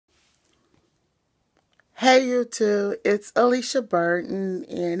Hey YouTube, it's Alicia Burton,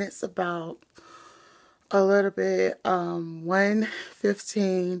 and it's about a little bit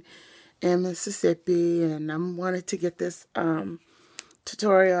 1:15 in Mississippi, and I'm wanting to get this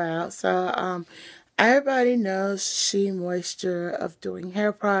tutorial out. So everybody knows Shea Moisture of doing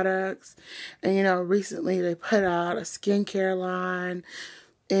hair products, and recently they put out a skincare line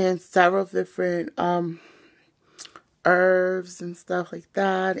and several different herbs and stuff like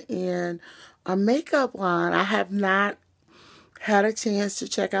that, and a makeup line. I have not had a chance to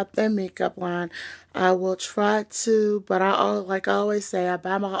check out their makeup line. I will try to, but like I always say, I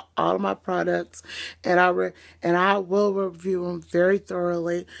buy all of my products, and I will review them very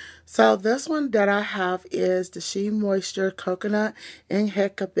thoroughly. So this one that I have is the Shea Moisture Coconut and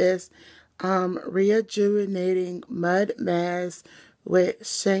Hibiscus Rejuvenating Mud Mask with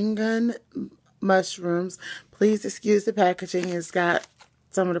Shangan mushrooms. Please excuse the packaging. It's got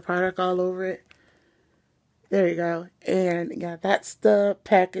some of the product all over it. There you go. And yeah, that's the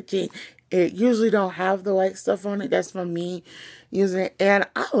packaging. It usually don't have the white stuff on it. That's from me using it. And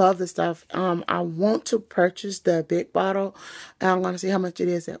I love this stuff. I want to purchase the big bottle. And I'm going to see how much it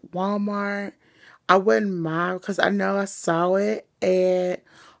is at Walmart. I wouldn't mind because I know I saw it at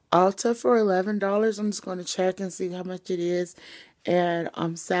Ulta for $11. I'm just going to check and see how much it is at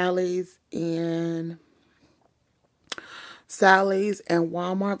Sally's and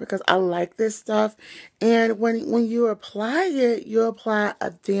Walmart, because I like this stuff. And when you apply it, you apply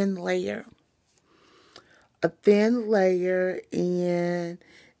a thin layer. And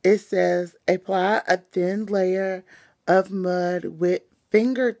it says apply a thin layer of mud with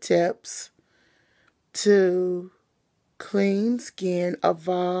fingertips to clean skin.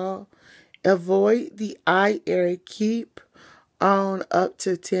 Avoid the eye area. Keep on up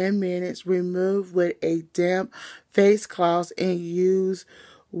to 10 minutes. Remove with a damp face cloth and use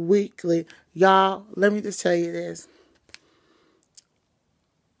weekly. Y'all, let me just tell you this.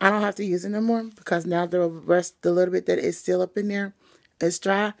 I don't have to use it no more because now the little bit that is still up in there is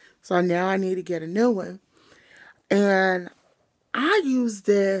dry. So now I need to get a new one. And I use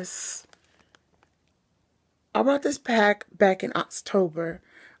this. I bought this pack back in October.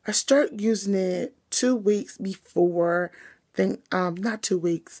 I started using it 2 weeks before not 2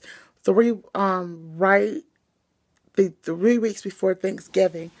 weeks, 3 weeks before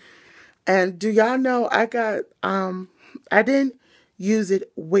Thanksgiving. And do y'all know I didn't use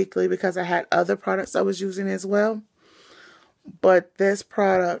it weekly because I had other products I was using as well. But this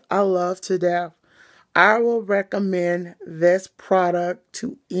product I love to death. I will recommend this product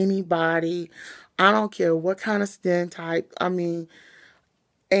to anybody. I don't care what kind of skin type.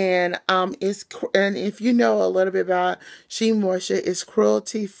 And if you know a little bit about Shea Moisture, it's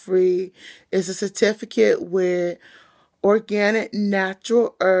cruelty free. It's a certificate with organic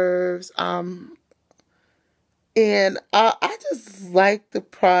natural herbs. And I just like the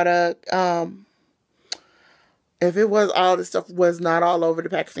product. If it was all the stuff was not all over the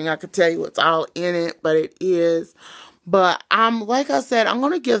packaging, I could tell you it's all in it, but it is. But like I said, I'm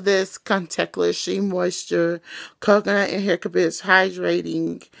gonna give this contactless Shea Moisture Coconut and Hibiscus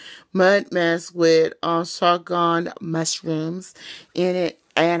Hydrating Mud Mask with Shangan mushrooms in it,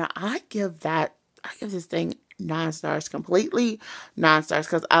 and I give this thing 9 stars, completely 9 stars,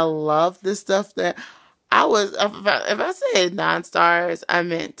 because I love this stuff. That if I said 9 stars, I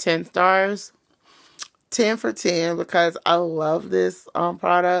meant 10 stars. 10 for 10, because I love this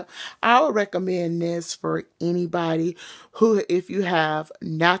product. I would recommend this for anybody if you have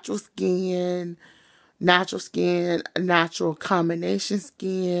natural combination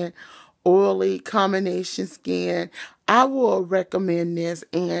skin, oily combination skin. I will recommend this.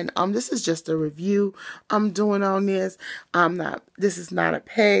 And this is just a review I'm doing on this. This is not a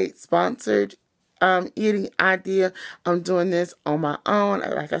paid, sponsored eating idea. I'm doing this on my own.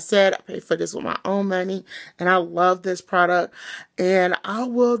 Like I said, I paid for this with my own money, and I love this product. And I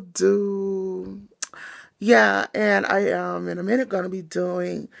will do, and I am in a minute going to be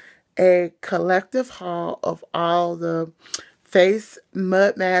doing a collective haul of all the face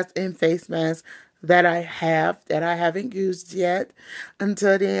mud masks and face masks that I haven't used yet.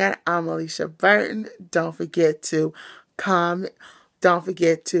 Until then, I'm Alicia Burton. Don't forget to comment. Thumbs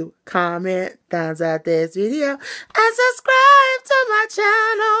up this video, and subscribe to my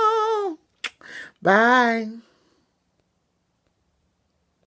channel. Bye.